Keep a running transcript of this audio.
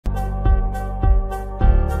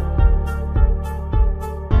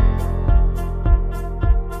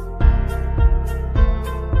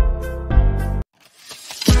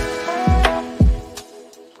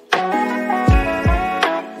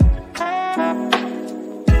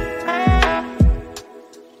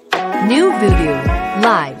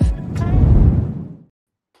Live.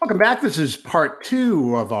 Welcome back. This is part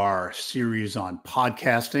 2 of our series on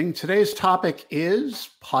podcasting. Today's topic is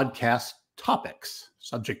podcast topics,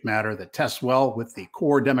 subject matter that tests well with the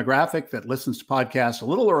core demographic that listens to podcasts a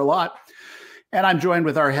little or a lot. And I'm joined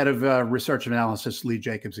with our head of research and analysis, Lee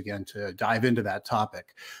Jacobs, again, to dive into that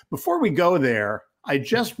topic. Before we go there, I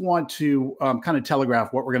just want to kind of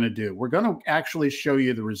telegraph what we're going to do. We're going to actually show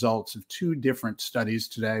you the results of 2 different studies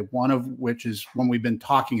today, one of which is one we've been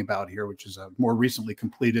talking about here, which is a more recently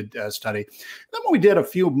completed study. Then one we did a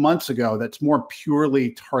few months ago that's more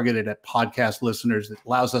purely targeted at podcast listeners that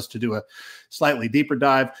allows us to do a slightly deeper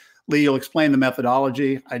dive. Lee, you'll explain the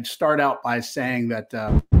methodology. I'd start out by saying that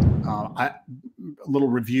a little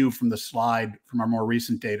review from the slide from our more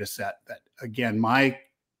recent data set that, again, my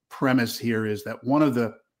premise here is that one of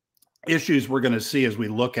the issues we're going to see as we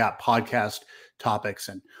look at podcast topics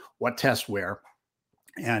and what tests where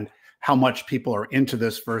and how much people are into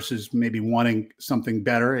this versus maybe wanting something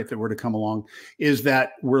better if it were to come along is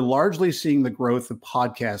that we're largely seeing the growth of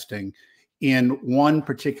podcasting in one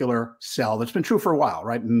particular cell that's been true for a while,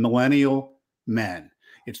 right? Millennial men.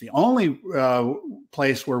 It's the only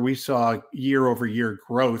place where we saw year-over-year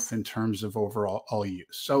growth in terms of overall use.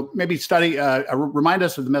 So maybe remind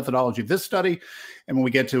us of the methodology of this study, and when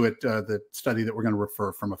we get to it, the study that we're going to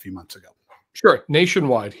refer from a few months ago. Sure.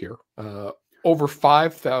 Nationwide here, over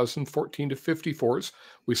 5,000 14 to 54s.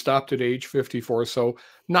 We stopped at age 54, so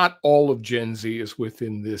not all of Gen Z is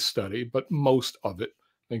within this study, but most of it.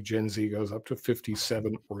 I think Gen Z goes up to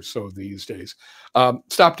 57 or so these days.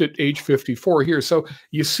 Stopped at age 54 here. So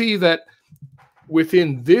you see that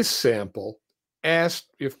within this sample,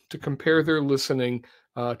 asked if to compare their listening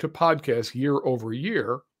to podcasts year over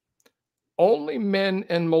year, only men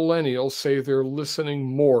and millennials say they're listening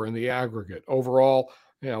more in the aggregate. Overall,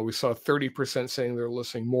 we saw 30% saying they're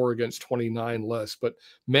listening more against 29 less, but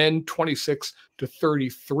men 26 to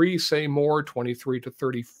 33 say more, 23 to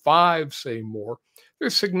 35 say more.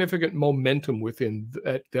 There's significant momentum within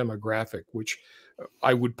that demographic, which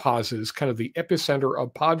I would posit is kind of the epicenter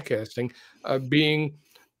of podcasting, being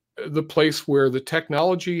the place where the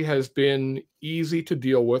technology has been easy to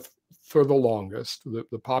deal with for the longest,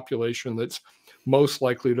 the population that's most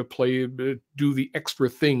likely to do the extra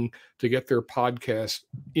thing to get their podcast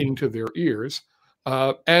into their ears,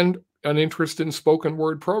 and an interest in spoken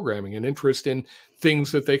word programming, an interest in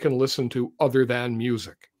things that they can listen to other than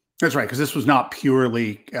music. That's right, because this was not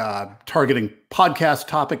purely targeting podcast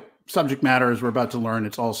topic subject matter, as we're about to learn.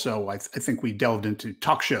 It's also, I think we delved into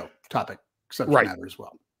talk show topic subject matter as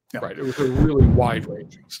well. Yep. Right. It was a really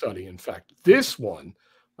wide-ranging study. In fact, this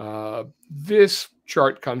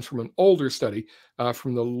chart comes from an older study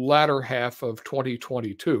from the latter half of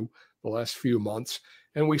 2022, the last few months.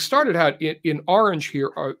 And we started out in orange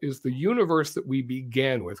here is the universe that we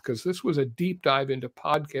began with, because this was a deep dive into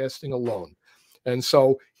podcasting alone. And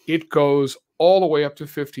so it goes all the way up to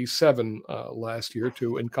 57 last year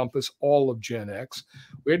to encompass all of Gen X.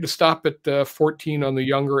 We had to stop at 14 on the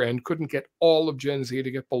younger end, couldn't get all of Gen Z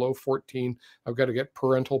to get below 14. I've got to get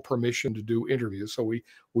parental permission to do interviews, so we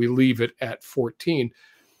leave it at 14.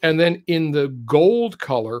 And then in the gold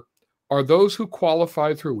color are those who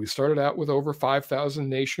qualified through. We started out with over 5,000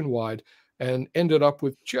 nationwide and ended up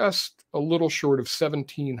with just a little short of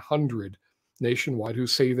 1,700 nationwide who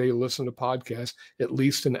say they listen to podcasts at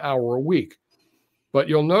least an hour a week. But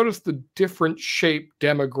you'll notice the different shape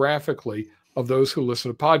demographically of those who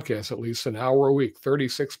listen to podcasts at least an hour a week.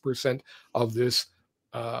 36% of this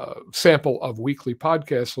sample of weekly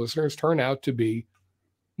podcast listeners turn out to be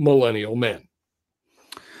millennial men.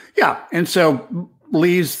 Yeah. And so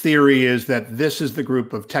Lee's theory is that this is the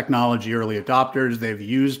group of technology early adopters. They've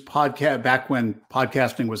used podcast back when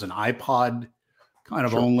podcasting was an iPod kind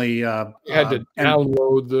of only. You had to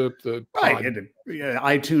download the right.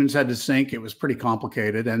 iTunes had to sync. It was pretty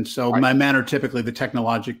complicated. And so my men are typically the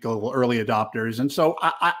technological early adopters. And so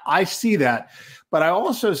I see that. But I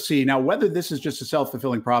also see now whether this is just a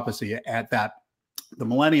self-fulfilling prophecy at that the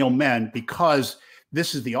millennial men, because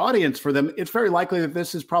this is the audience for them, it's very likely that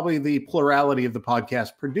this is probably the plurality of the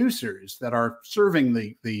podcast producers that are serving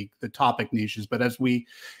the topic niches. But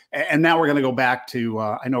and now we're going to go back to,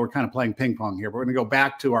 I know we're kind of playing ping pong here, but we're going to go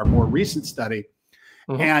back to our more recent study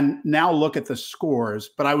and now look at the scores.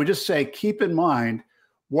 But I would just say, keep in mind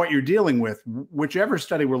what you're dealing with, whichever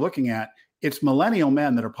study we're looking at, it's millennial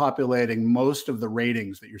men that are populating most of the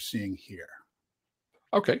ratings that you're seeing here.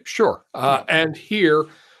 Okay, sure. And here,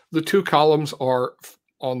 the 2 columns are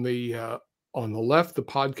on the left, the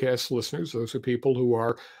podcast listeners. Those are people who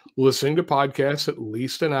are listening to podcasts at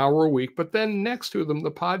least an hour a week. But then next to them,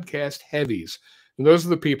 the podcast heavies. And those are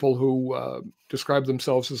the people who describe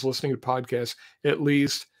themselves as listening to podcasts at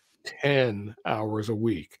least 10 hours a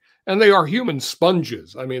week. And they are human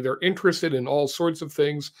sponges. I mean, they're interested in all sorts of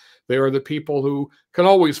things. They are the people who can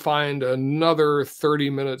always find another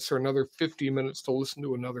 30 minutes or another 50 minutes to listen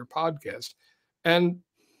to another podcast. And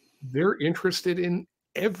they're interested in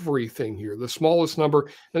everything here. The smallest number,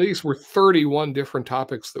 and these were 31 different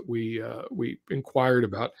topics that we inquired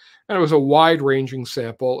about, and it was a wide-ranging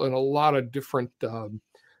sample and a lot of different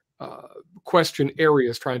question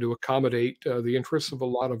areas trying to accommodate the interests of a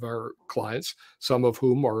lot of our clients, some of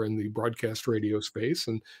whom are in the broadcast radio space,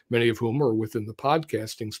 and many of whom are within the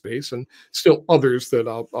podcasting space, and still others that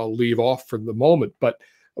I'll leave off for the moment. But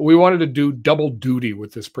we wanted to do double duty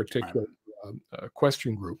with this particular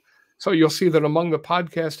question group. So you'll see that among the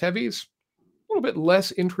podcast heavies, a little bit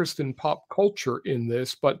less interest in pop culture in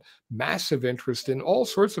this, but massive interest in all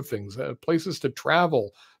sorts of things, places to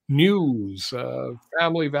travel, news,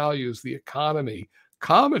 family values, the economy,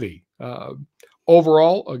 comedy.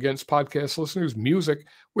 Overall, against podcast listeners, music,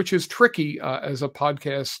 which is tricky as a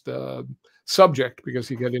podcast subject because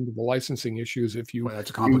you get into the licensing issues if you that's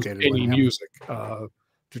a complicated use any music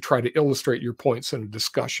to try to illustrate your points in a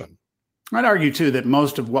discussion. I'd argue, too, that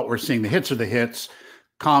most of what we're seeing, the hits are the hits,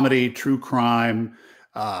 comedy, true crime,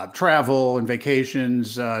 travel and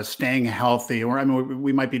vacations, staying healthy. Or I mean,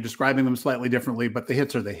 we might be describing them slightly differently, but the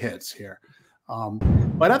hits are the hits here.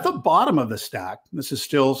 But at the bottom of the stack, this is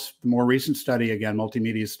still the more recent study, again,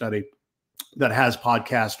 multimedia study that has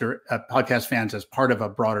podcast fans as part of a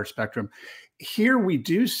broader spectrum. Here we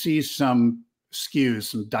do see some skews,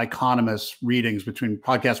 some dichotomous readings between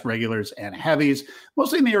podcast regulars and heavies,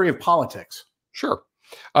 mostly in the area of politics. Sure.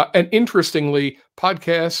 And interestingly,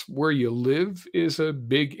 podcasts where you live is a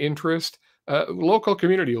big interest. Local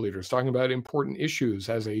community leaders talking about important issues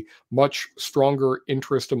has a much stronger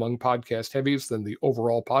interest among podcast heavies than the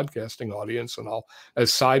overall podcasting audience. And I'll,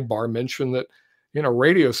 as sidebar, mention that,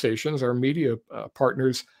 radio stations, our media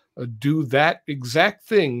partners, do that exact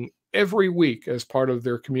thing every week as part of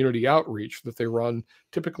their community outreach that they run,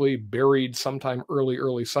 typically buried sometime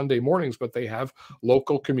early Sunday mornings, but they have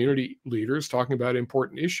local community leaders talking about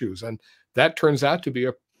important issues. And that turns out to be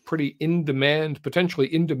a pretty potentially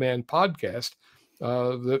in-demand podcast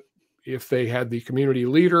that if they had the community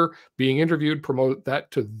leader being interviewed, promote that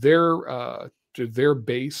to their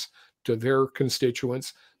base, to their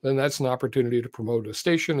constituents, then that's an opportunity to promote a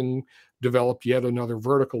station and develop yet another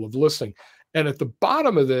vertical of listening. And at the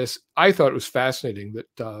bottom of this, I thought it was fascinating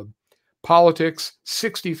that politics,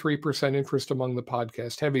 63% interest among the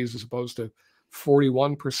podcast heavies as opposed to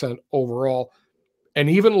 41% overall. And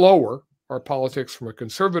even lower are politics from a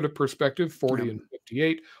conservative perspective, 40 and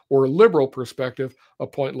 58, or a liberal perspective, a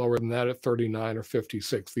point lower than that at 39 or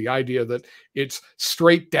 56. The idea that it's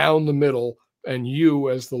straight down the middle and you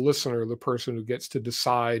as the listener, the person who gets to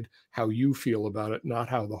decide how you feel about it, not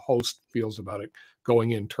how the host feels about it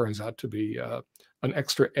going in, turns out to be an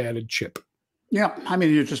extra added chip. Yeah, I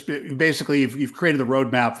mean, you're just basically you've created the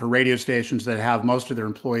roadmap for radio stations that have most of their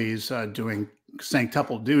employees doing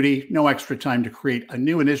sanctuple duty, no extra time to create a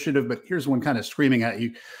new initiative. But here's one kind of screaming at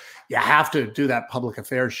you: you have to do that public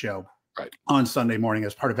affairs show on Sunday morning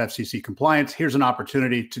as part of FCC compliance. Here's an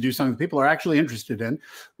opportunity to do something people are actually interested in,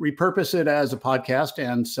 repurpose it as a podcast,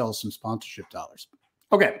 and sell some sponsorship dollars.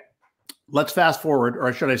 Okay. Let's fast forward,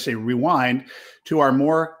 or should I say rewind, to our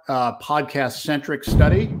more podcast-centric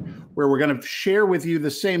study, where we're going to share with you the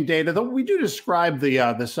same data, though we do describe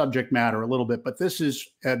the subject matter a little bit, but this is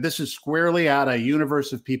squarely at a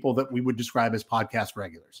universe of people that we would describe as podcast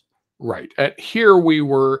regulars. Right. Here we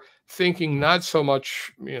were thinking not so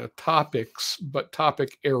much topics, but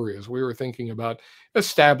topic areas. We were thinking about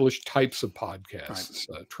established types of podcasts,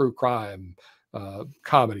 true crime,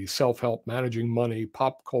 comedy, self-help, managing money,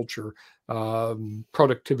 pop culture,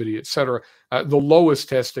 productivity, etc. The lowest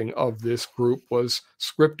testing of this group was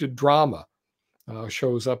scripted drama,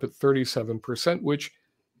 shows up at 37%, which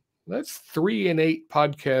that's 3 in 8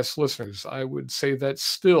 podcast listeners. I would say that's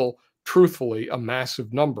still, truthfully, a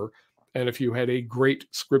massive number. And if you had a great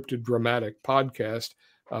scripted dramatic podcast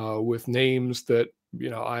with names that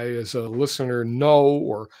I as a listener know,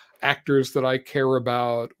 or actors that I care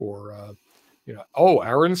about, or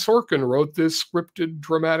Aaron Sorkin wrote this scripted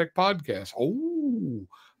dramatic podcast.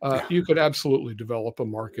 You could absolutely develop a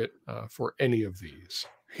market for any of these.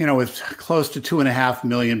 With close to 2.5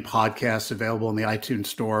 million podcasts available in the iTunes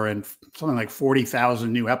store and something like 40,000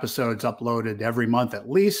 new episodes uploaded every month at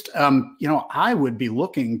least, I would be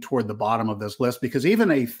looking toward the bottom of this list, because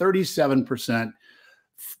even a 37%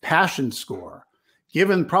 passion score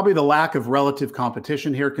given probably the lack of relative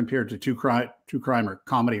competition here compared to true crime or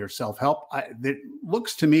comedy or self-help, it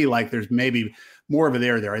looks to me like there's maybe more of a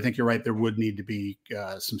there. I think you're right. There would need to be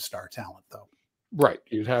some star talent, though. Right.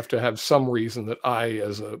 You'd have to have some reason that I,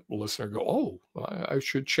 as a listener, go, oh, I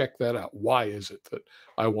should check that out. Why is it that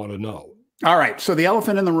I want to know? All right. So the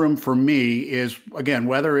elephant in the room for me is, again,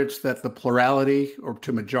 whether it's that the plurality or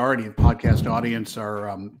to majority of podcast audience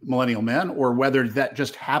are millennial men, or whether that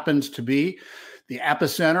just happens to be the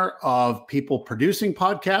epicenter of people producing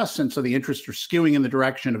podcasts. And so the interests are skewing in the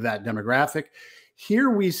direction of that demographic. Here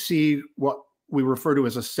we see what we refer to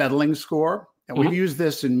as a settling score. And we've used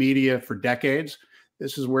this in media for decades.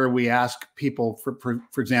 This is where we ask people, for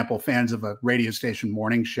example, fans of a radio station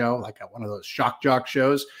morning show, like one of those shock jock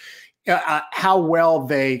shows, how well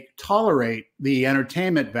they tolerate the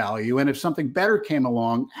entertainment value. And if something better came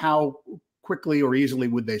along, how quickly or easily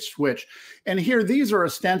would they switch? And here, these are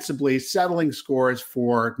ostensibly settling scores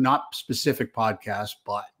for not specific podcasts,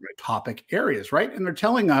 but topic areas, right? And they're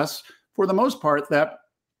telling us, for the most part, that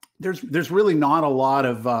there's really not a lot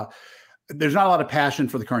of there's not a lot of passion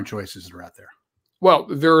for the current choices that are out there. Well,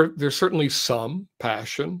 there's certainly some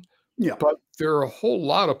passion, yeah, but there are a whole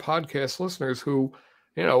lot of podcast listeners who,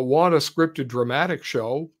 want a scripted dramatic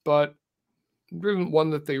show, but there isn't one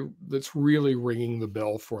that's really ringing the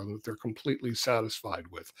bell for them that they're completely satisfied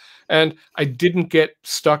with. And I didn't get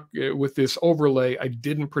stuck with this overlay. I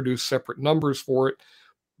didn't produce separate numbers for it,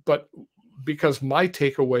 but because my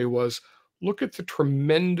takeaway was, look at the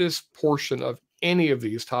tremendous portion of any of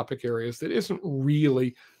these topic areas that isn't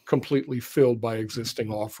really completely filled by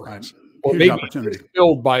existing offerings. Or maybe it's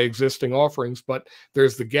filled by existing offerings, but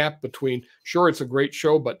there's the gap between, sure, it's a great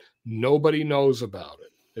show, but nobody knows about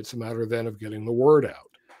it. It's a matter then of getting the word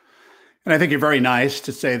out. And I think you're very nice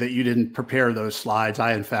to say that you didn't prepare those slides.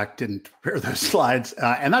 I, in fact, didn't prepare those slides.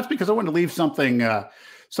 And that's because I wanted to leave something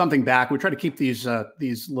back. We try to keep these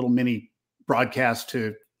little mini broadcasts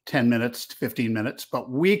to 10 minutes to 15 minutes, but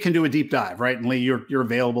we can do a deep dive, right? And Lee, you're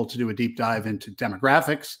available to do a deep dive into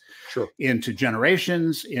demographics, sure, into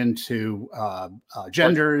generations, into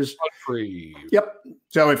genders. Country. Yep.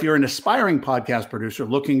 So if you're an aspiring podcast producer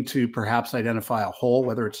looking to perhaps identify a hole,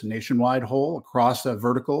 whether it's a nationwide hole across a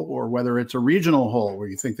vertical, or whether it's a regional hole where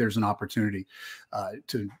you think there's an opportunity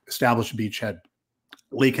to establish a beachhead,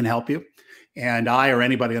 Lee can help you. And I, or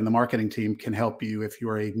anybody on the marketing team, can help you if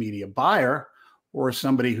you're a media buyer or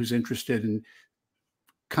somebody who's interested in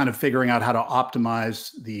kind of figuring out how to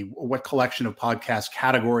optimize what collection of podcast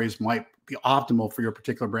categories might be optimal for your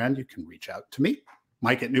particular brand. You can reach out to me,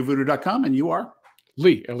 Mike at NuVoodoo.com, and you are?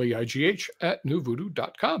 Lee, Leigh, at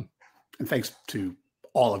NuVoodoo.com. And thanks to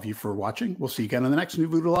all of you for watching. We'll see you again on the next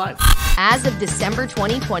NuVoodoo Live. As of December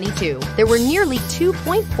 2022, there were nearly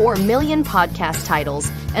 2.4 million podcast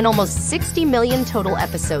titles and almost 60 million total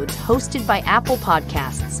episodes hosted by Apple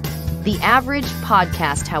Podcasts. The average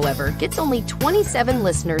podcast, however, gets only 27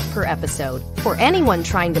 listeners per episode. For anyone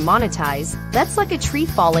trying to monetize, that's like a tree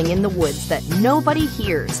falling in the woods that nobody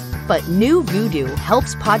hears. But NuVoodoo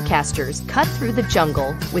helps podcasters cut through the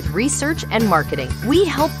jungle with research and marketing. We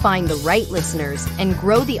help find the right listeners and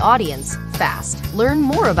grow the audience fast. Learn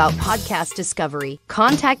more about podcast discovery.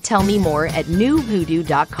 Contact Tell Me More at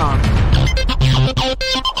NuVoodoo.com.